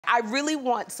I really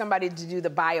want somebody to do the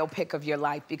biopic of your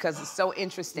life because it's so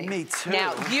interesting. Me too.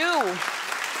 Now, you...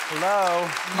 Hello.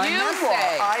 My memoir.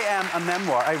 Say, I am a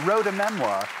memoir. I wrote a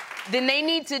memoir. Then they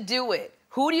need to do it.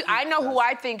 Who do you... I know who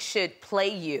I think should play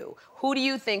you. Who do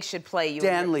you think should play you?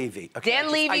 Dan Levy. Okay, Dan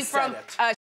Levy from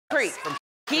Creek.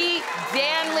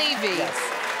 Dan Levy. Yes.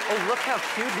 Oh, look how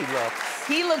cute he looks.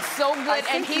 He looks so good,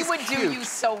 and he would do you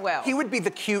so well. He would be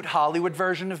the cute Hollywood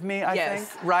version of me, I think.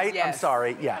 Right? Yes. I'm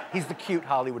sorry. Yeah, he's the cute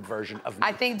Hollywood version of me.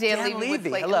 I think Dan Levy would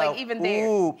play, hello. like, even there.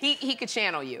 Ooh. He could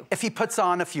channel you. If he puts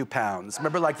on a few pounds.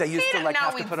 Remember, like, they used to, like,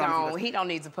 have to put on a few pounds. He don't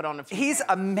need to put on a few He's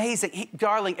pounds. amazing.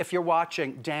 Darling, if you're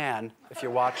watching, Dan, if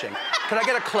you're watching, could I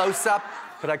get a close-up?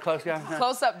 Could I close? Yeah.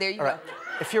 Close up, there you go.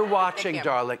 If you're watching,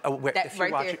 darling. Oh, wait, if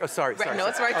you're watching. There. Oh, sorry. No,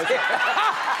 it's right there.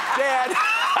 Dan.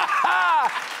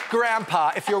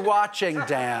 Grandpa, if you're watching,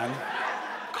 Dan,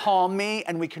 call me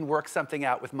and we can work something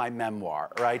out with my memoir,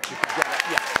 right? You can get it.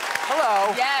 Yeah.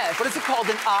 Hello. Yes. What is it called?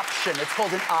 An option. It's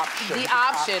called an option. The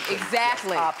option,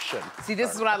 exactly. Yes, option. See,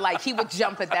 this is what I like. He would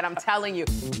jump at that, I'm telling you.